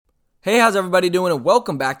Hey, how's everybody doing? And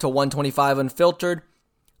welcome back to 125 Unfiltered.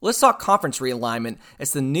 Let's talk conference realignment. It's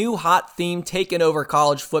the new hot theme taking over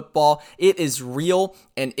college football. It is real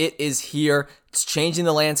and it is here. It's changing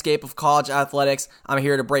the landscape of college athletics. I'm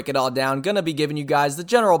here to break it all down. Gonna be giving you guys the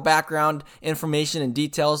general background information and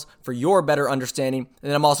details for your better understanding. And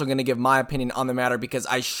then I'm also gonna give my opinion on the matter because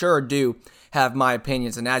I sure do have my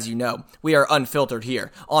opinions. And as you know, we are unfiltered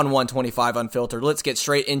here on 125 Unfiltered. Let's get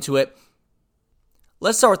straight into it.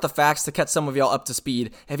 Let's start with the facts to catch some of y'all up to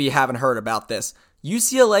speed if you haven't heard about this.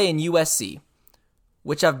 UCLA and USC,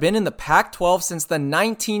 which have been in the Pac-12 since the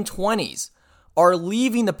 1920s, are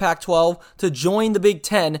leaving the Pac-12 to join the Big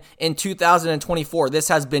Ten in 2024. This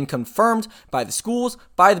has been confirmed by the schools,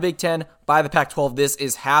 by the Big Ten, by the Pac-12. This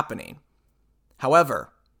is happening.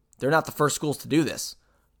 However, they're not the first schools to do this.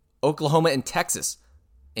 Oklahoma and Texas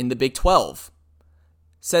in the Big 12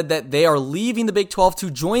 said that they are leaving the Big 12 to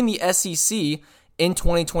join the SEC in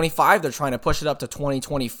 2025. They're trying to push it up to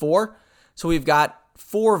 2024. So we've got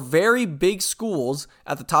four very big schools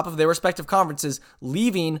at the top of their respective conferences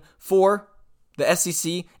leaving for the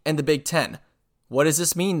SEC and the Big Ten. What does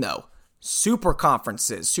this mean, though? Super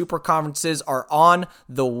conferences. Super conferences are on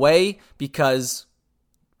the way because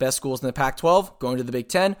best schools in the Pac-12 going to the Big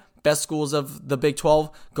Ten. Best schools of the Big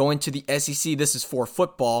 12 going to the SEC. This is for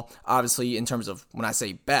football, obviously, in terms of when I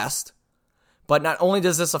say best. But not only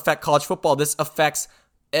does this affect college football, this affects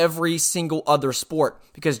every single other sport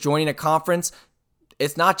because joining a conference,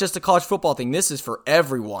 it's not just a college football thing. This is for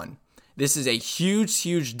everyone. This is a huge,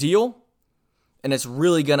 huge deal, and it's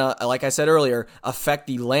really going to, like I said earlier, affect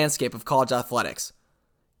the landscape of college athletics.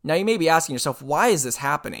 Now, you may be asking yourself, why is this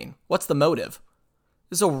happening? What's the motive?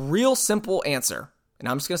 There's a real simple answer, and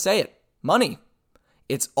I'm just going to say it. Money.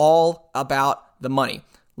 It's all about the money.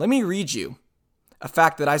 Let me read you a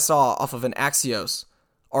fact that I saw off of an Axios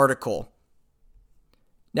article.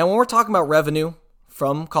 Now, when we're talking about revenue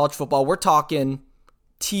from college football, we're talking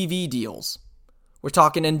TV deals. We're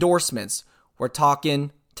talking endorsements. We're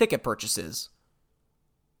talking ticket purchases.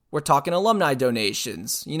 We're talking alumni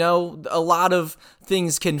donations. You know, a lot of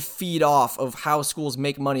things can feed off of how schools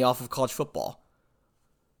make money off of college football.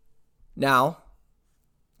 Now,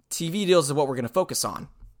 TV deals is what we're going to focus on.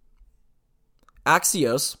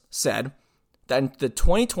 Axios said that in the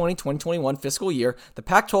 2020-2021 fiscal year, the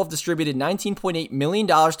Pac-12 distributed $19.8 million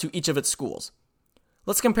to each of its schools.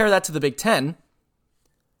 Let's compare that to the Big Ten,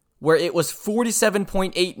 where it was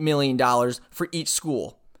 $47.8 million for each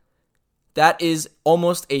school. That is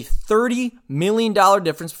almost a $30 million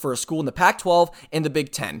difference for a school in the Pac-12 and the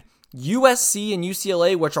Big Ten. USC and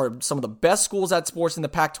UCLA, which are some of the best schools at sports in the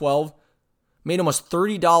Pac-12, made almost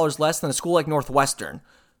 $30 less than a school like Northwestern.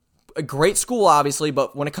 A great school, obviously,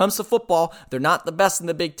 but when it comes to football, they're not the best in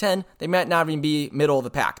the Big Ten. They might not even be middle of the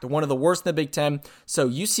pack. They're one of the worst in the Big Ten. So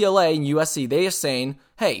UCLA and USC, they are saying,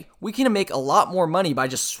 hey, we can make a lot more money by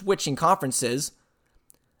just switching conferences.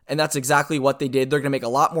 And that's exactly what they did. They're going to make a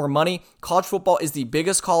lot more money. College football is the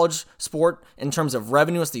biggest college sport in terms of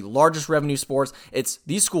revenue. It's the largest revenue sports.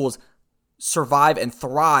 These schools survive and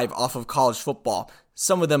thrive off of college football.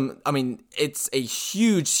 Some of them, it's a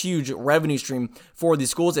huge, huge revenue stream for these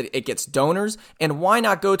schools. It gets donors. And why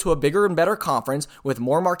not go to a bigger and better conference with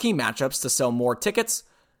more marquee matchups to sell more tickets,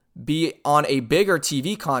 be on a bigger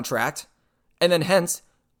TV contract, and then hence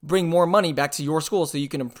bring more money back to your school so you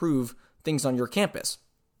can improve things on your campus.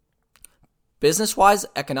 Business-wise,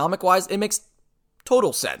 economic-wise, it makes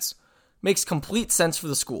total sense. Makes complete sense for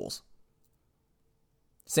the schools.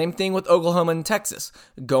 Same thing with Oklahoma and Texas.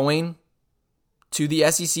 Going to the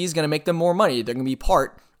SEC is going to make them more money. They're going to be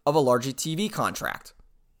part of a larger TV contract.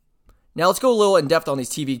 Now let's go a little in depth on these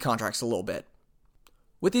TV contracts a little bit.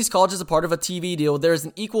 With these colleges a part of a TV deal, there is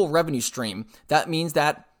an equal revenue stream. That means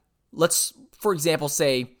that, let's, for example,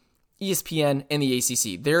 say ESPN and the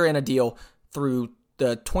ACC. They're in a deal through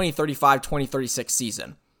the 2035-2036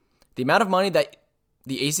 season. The amount of money that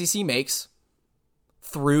the ACC makes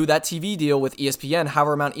through that TV deal with ESPN,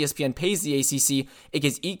 however amount ESPN pays the ACC, it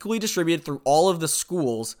gets equally distributed through all of the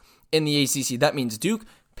schools in the ACC. That means Duke,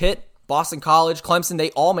 Pitt, Boston College, Clemson, they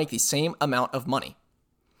all make the same amount of money.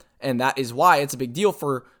 And that is why it's a big deal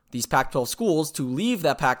for these Pac-12 schools to leave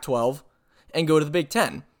that Pac-12 and go to the Big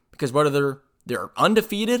Ten. Because whether they're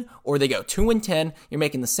undefeated or they go 2-10, you're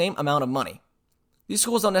making the same amount of money. These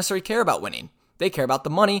schools don't necessarily care about winning. They care about the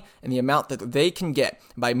money and the amount that they can get.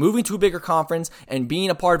 By moving to a bigger conference and being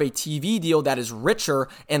a part of a TV deal that is richer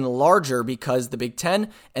and larger because the Big Ten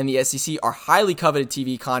and the SEC are highly coveted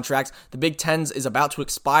TV contracts. The Big Ten's is about to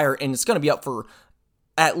expire and it's going to be up for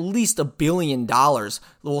at least $1 billion.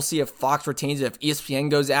 We'll see if Fox retains it, if ESPN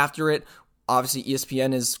goes after it. Obviously,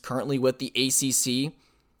 ESPN is currently with the ACC.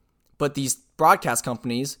 but these broadcast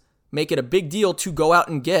companies make it a big deal to go out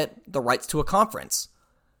and get the rights to a conference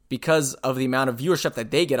because of the amount of viewership that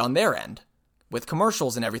they get on their end with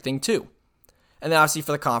commercials and everything too. And then obviously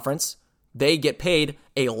for the conference, they get paid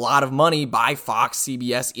a lot of money by Fox,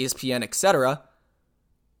 CBS, ESPN, etc.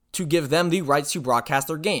 to give them the rights to broadcast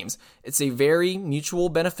their games. It's a very mutual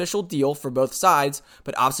beneficial deal for both sides,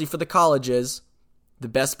 but obviously for the colleges, the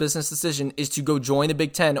best business decision is to go join the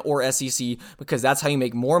Big Ten or SEC because that's how you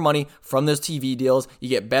make more money from those TV deals. You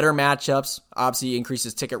get better matchups, obviously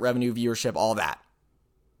increases ticket revenue, viewership, all that.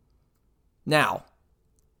 Now,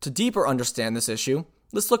 to deeper understand this issue,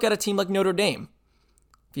 let's look at a team like Notre Dame.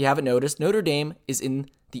 If you haven't noticed, Notre Dame is in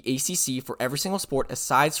the ACC for every single sport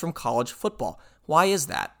aside from college football. Why is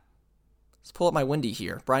that? Let's pull up my Windy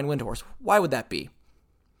here. Brian Windhorst. Why would that be?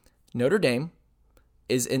 Notre Dame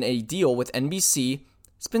is in a deal with NBC.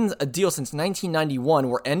 It's been a deal since 1991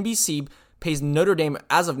 where NBC pays Notre Dame,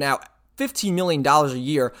 as of now, $15 million a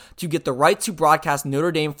year to get the right to broadcast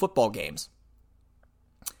Notre Dame football games.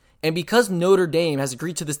 And because Notre Dame has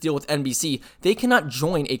agreed to this deal with NBC, they cannot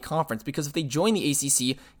join a conference because if they join the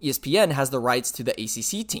ACC, ESPN has the rights to the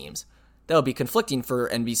ACC teams. That would be conflicting for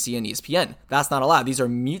NBC and ESPN. That's not allowed. These are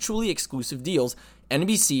mutually exclusive deals.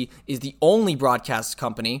 NBC is the only broadcast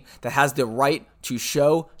company that has the right to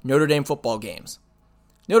show Notre Dame football games.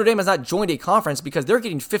 Notre Dame has not joined a conference because they're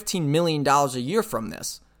getting $15 million a year from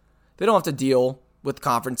this. They don't have to deal with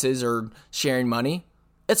conferences or sharing money.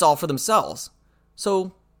 It's all for themselves.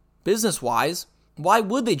 So, business-wise, why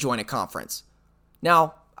would they join a conference?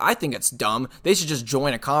 Now, I think it's dumb. They should just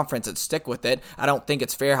join a conference and stick with it. I don't think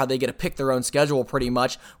it's fair how they get to pick their own schedule pretty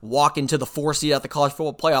much, walk into the 4 seed at the college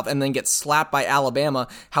football playoff, and then get slapped by Alabama,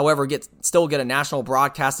 however, still get a national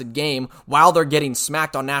broadcasted game while they're getting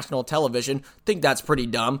smacked on national television. Think that's pretty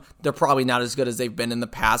dumb. They're probably not as good as they've been in the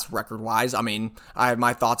past record-wise. I mean, I have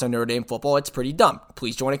my thoughts on Notre Dame football. It's pretty dumb.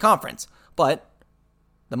 Please join a conference. But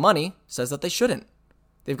the money says that they shouldn't.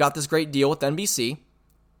 They've got this great deal with NBC.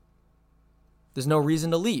 There's no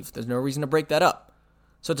reason to leave. There's no reason to break that up.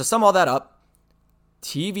 So to sum all that up,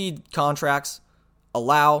 TV contracts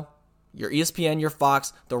allow your ESPN, your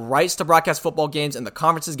Fox, the rights to broadcast football games, and the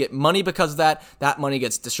conferences get money because of that. That money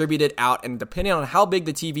gets distributed out, and depending on how big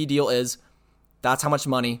the TV deal is, that's how much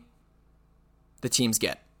money the teams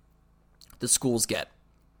get, the schools get.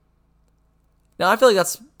 Now, I feel like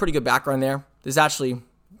that's pretty good background there. There's actually,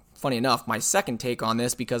 funny enough, my second take on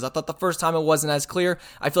this because I thought the first time it wasn't as clear.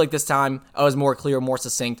 I feel like this time I was more clear, more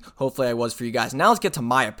succinct. Hopefully I was for you guys. Now let's get to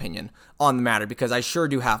my opinion on the matter because I sure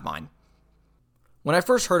do have mine. When I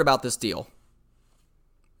first heard about this deal,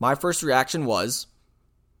 my first reaction was,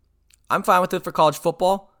 I'm fine with it for college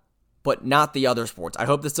football, but not the other sports. I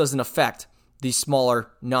hope this doesn't affect the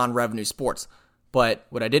smaller non-revenue sports. But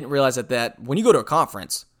what I didn't realize is that when you go to a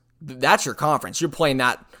conference, that's your conference. You're playing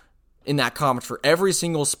that in that conference for every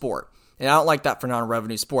single sport. And I don't like that for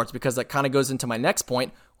non-revenue sports because that kind of goes into my next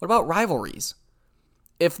point. What about rivalries?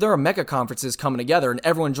 If there are mega conferences coming together and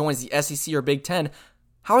everyone joins the SEC or Big Ten,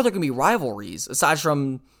 how are there going to be rivalries aside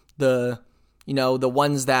from the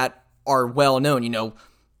ones that are well known,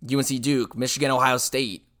 UNC Duke, Michigan, Ohio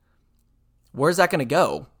State? Where's that going to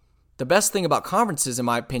go? The best thing about conferences, in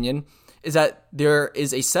my opinion, is that there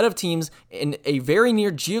is a set of teams in a very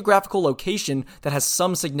near geographical location that has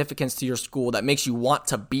some significance to your school that makes you want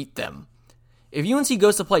to beat them. If UNC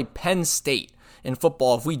goes to play Penn State in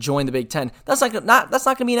football, if we join the Big Ten, that's not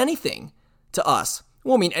going to mean anything to us. It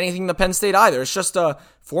won't mean anything to Penn State either. It's just a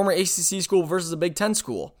former ACC school versus a Big Ten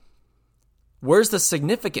school. Where's the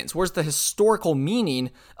significance? Where's the historical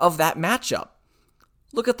meaning of that matchup?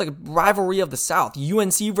 Look at the rivalry of the South,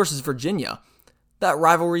 UNC versus Virginia. That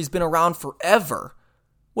rivalry's been around forever.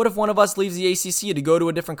 What if one of us leaves the ACC to go to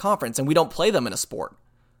a different conference and we don't play them in a sport?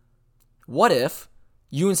 What if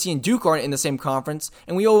UNC and Duke aren't in the same conference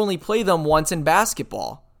and we only play them once in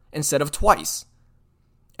basketball instead of twice?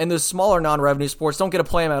 And those smaller non-revenue sports don't get to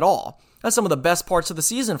play them at all. That's some of the best parts of the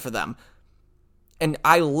season for them. And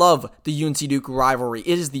I love the UNC-Duke rivalry.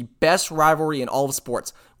 It is the best rivalry in all of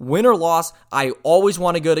sports. Win or loss, I always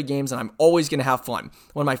want to go to games and I'm always going to have fun.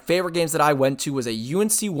 One of my favorite games that I went to was a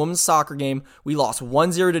UNC women's soccer game. We lost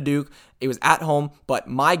 1-0 to Duke. It was at home, but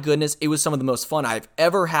my goodness, it was some of the most fun I've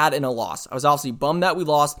ever had in a loss. I was obviously bummed that we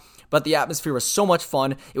lost, but the atmosphere was so much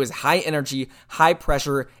fun. It was high energy, high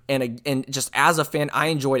pressure, and just as a fan, I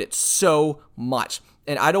enjoyed it so much.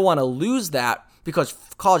 And I don't want to lose that because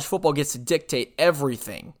college football gets to dictate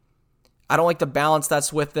everything. I don't like the balance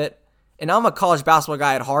that's with it. And I'm a college basketball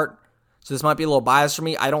guy at heart, so this might be a little biased for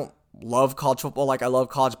me. I don't love college football like I love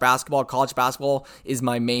college basketball. College basketball is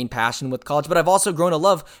my main passion with college, but I've also grown a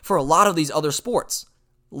love for a lot of these other sports.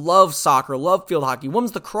 Love soccer, love field hockey,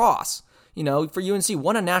 women's lacrosse. For UNC,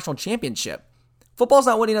 won a national championship. Football's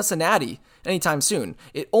not winning us a natty anytime soon.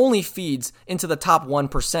 It only feeds into the top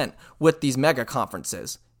 1% with these mega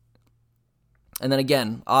conferences. And then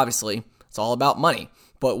again, obviously, it's all about money.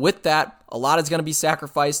 But with that, a lot is going to be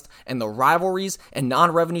sacrificed, and the rivalries and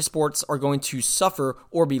non-revenue sports are going to suffer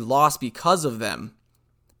or be lost because of them.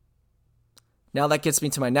 Now that gets me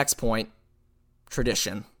to my next point,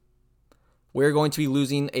 tradition. We're going to be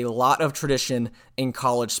losing a lot of tradition in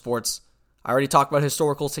college sports. I already talked about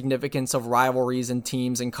historical significance of rivalries and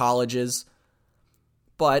teams and colleges.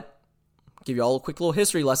 But, I'll give you all a quick little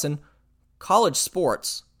history lesson. College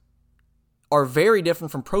sports are very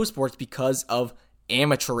different from pro sports because of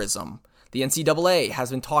amateurism. The NCAA has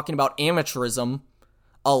been talking about amateurism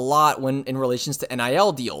a lot when in relations to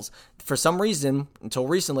NIL deals. For some reason, until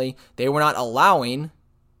recently, they were not allowing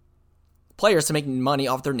players to make money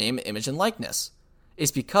off their name, image, and likeness.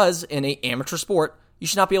 It's because in an amateur sport, you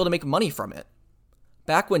should not be able to make money from it.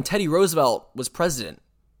 Back when Teddy Roosevelt was president,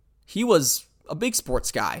 he was a big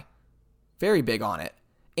sports guy, very big on it.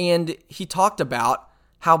 And he talked about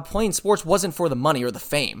how playing sports wasn't for the money or the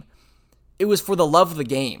fame. It was for the love of the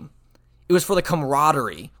game. It was for the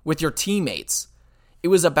camaraderie with your teammates. It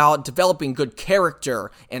was about developing good character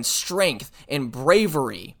and strength and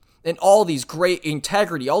bravery and all these great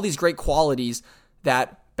integrity, all these great qualities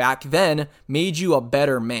that back then made you a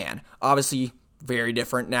better man. Obviously, very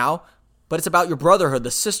different now, but it's about your brotherhood, the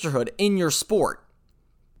sisterhood in your sport.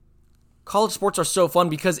 College sports are so fun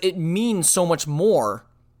because it means so much more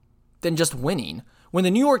than just winning. When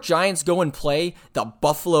the New York Giants go and play the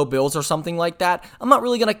Buffalo Bills or something like that, I'm not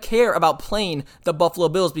really going to care about playing the Buffalo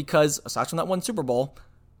Bills because, aside from that one Super Bowl,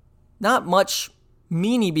 not much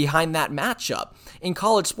meaning behind that matchup. In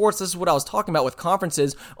college sports, this is what I was talking about with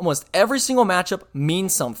conferences. Almost every single matchup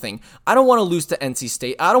means something. I don't want to lose to NC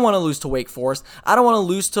State. I don't want to lose to Wake Forest. I don't want to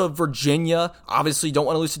lose to Virginia. Obviously, don't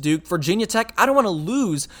want to lose to Duke. Virginia Tech. I don't want to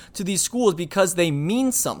lose to these schools because they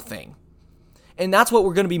mean something. And that's what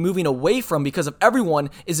we're going to be moving away from because if everyone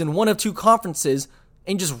is in one of two conferences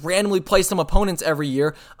and just randomly play some opponents every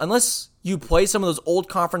year, unless you play some of those old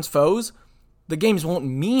conference foes, the games won't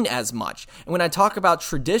mean as much. And when I talk about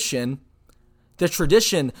tradition, the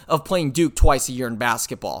tradition of playing Duke twice a year in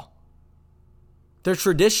basketball, the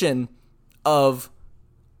tradition of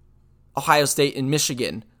Ohio State and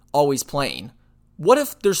Michigan always playing. What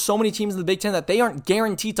if there's so many teams in the Big Ten that they aren't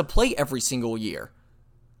guaranteed to play every single year?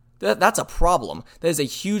 That's a problem. That is a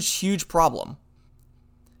huge, huge problem.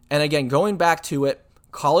 And again, going back to it,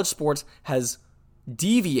 college sports has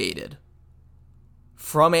deviated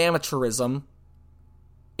from amateurism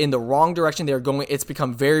in the wrong direction. It's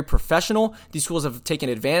become very professional. These schools have taken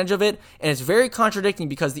advantage of it, and it's very contradicting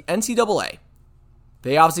because the NCAA,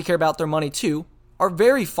 they obviously care about their money too, are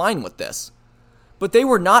very fine with this. But they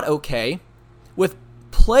were not okay with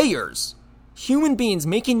players, human beings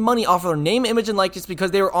making money off of their name, image, and likeness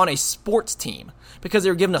because they were on a sports team, because they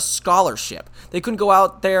were given a scholarship. They couldn't go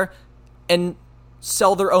out there and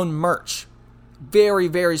sell their own merch. Very,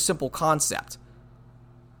 very simple concept.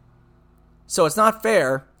 So it's not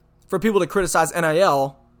fair for people to criticize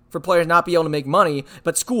NIL for players not being able to make money,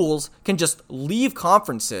 but schools can just leave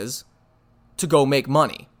conferences to go make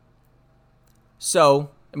money.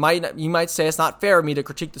 So you might say it's not fair of me to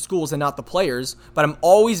critique the schools and not the players, but I'm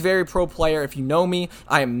always very pro player. If you know me,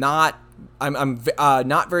 I'm not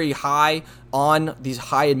very high on these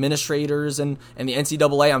high administrators and the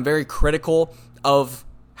NCAA. I'm very critical of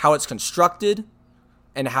how it's constructed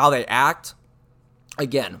and how they act.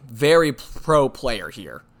 Again, very pro player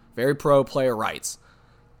here, very pro player rights.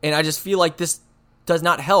 And I just feel like this does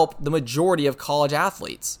not help the majority of college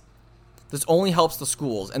athletes. This only helps the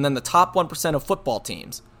schools and then the top 1% of football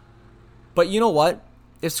teams. But you know what?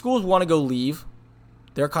 If schools want to go leave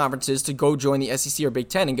their conferences to go join the SEC or Big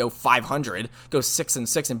Ten and go 500, go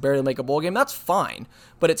 6-6 and barely make a bowl game, that's fine.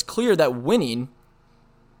 But it's clear that winning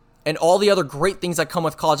and all the other great things that come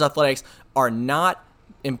with college athletics are not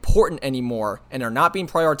important anymore and are not being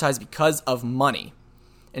prioritized because of money.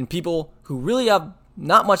 And people who really have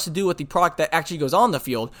not much to do with the product that actually goes on the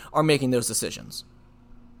field are making those decisions.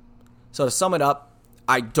 So to sum it up,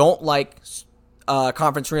 I don't like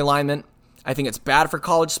conference realignment. I think it's bad for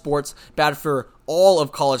college sports, bad for all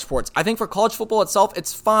of college sports. I think for college football itself,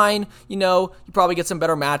 it's fine. You probably get some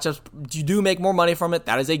better matchups. You do make more money from it.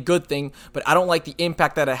 That is a good thing. But I don't like the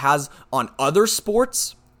impact that it has on other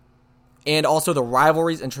sports and also the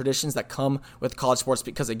rivalries and traditions that come with college sports.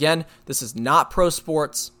 Because again, this is not pro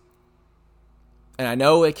sports. And I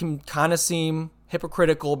know it can kind of seem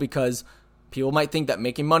hypocritical because people might think that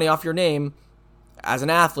making money off your name as an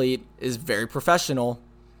athlete is very professional.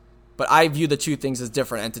 but I view the two things as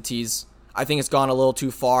different entities. I think it's gone a little too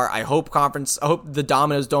far. I hope the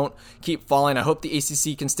dominoes don't keep falling. I hope the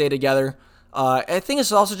ACC can stay together. I think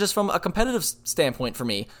it's also just from a competitive standpoint for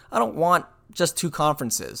me. I don't want just two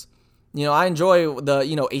conferences. I enjoy the,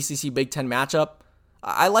 ACC Big Ten matchup.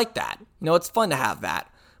 I like that. It's fun to have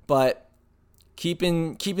that. But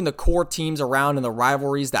keeping the core teams around and the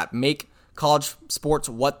rivalries that make college sports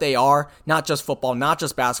what they are, not just football, not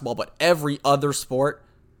just basketball, but every other sport,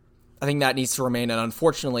 I think that needs to remain. And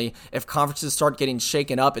unfortunately, if conferences start getting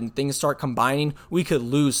shaken up and things start combining, we could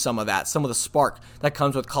lose some of that, some of the spark that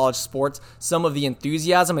comes with college sports, some of the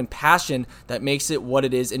enthusiasm and passion that makes it what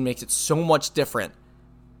it is and makes it so much different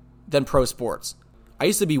than pro sports. I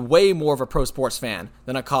used to be way more of a pro sports fan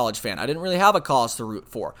than a college fan. I didn't really have a college to root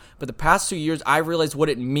for. But the past 2 years, I realized what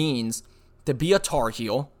it means to be a Tar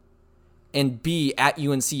Heel and be at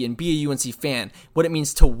UNC and be a UNC fan, what it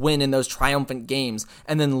means to win in those triumphant games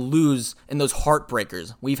and then lose in those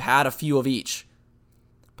heartbreakers. We've had a few of each,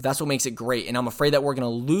 but that's what makes it great, and I'm afraid that we're going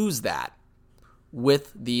to lose that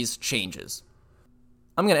with these changes.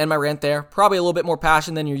 I'm going to end my rant there. Probably a little bit more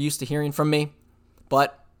passion than you're used to hearing from me,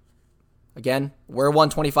 but again, we're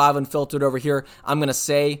 125 Unfiltered over here. I'm going to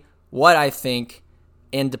say what I think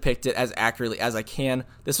and depict it as accurately as I can.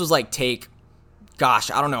 This was like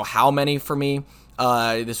I don't know how many for me.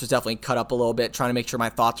 This was definitely cut up a little bit, trying to make sure my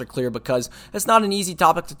thoughts are clear because it's not an easy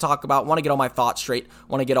topic to talk about. Want to get all my thoughts straight,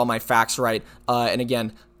 want to get all my facts right, and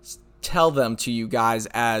again, tell them to you guys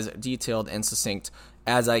as detailed and succinct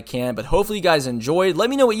as I can. But hopefully you guys enjoyed.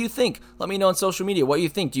 Let me know what you think. Let me know on social media what you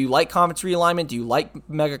think. Do you like conference realignment? Do you like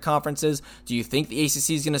mega conferences? Do you think the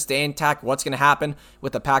ACC is going to stay intact? What's going to happen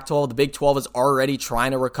with the Pac-12? The Big 12 is already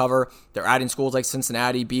trying to recover. They're adding schools like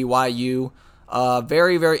Cincinnati, BYU.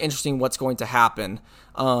 Very, very interesting what's going to happen,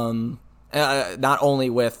 not only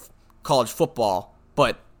with college football,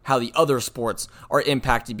 but how the other sports are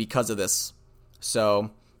impacted because of this.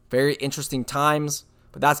 So, very interesting times,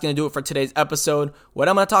 but that's going to do it for today's episode. What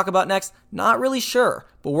I'm going to talk about next, not really sure,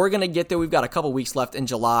 but we're going to get there. We've got a couple weeks left in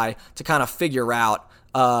July to kind of figure out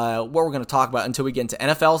what we're going to talk about until we get into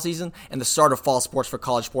NFL season and the start of fall sports for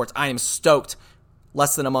college sports. I am stoked,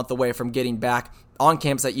 less than a month away from getting back on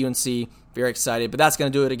campus at UNC. Very excited, but that's going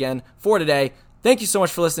to do it again for today. Thank you so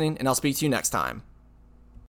much for listening, and I'll speak to you next time.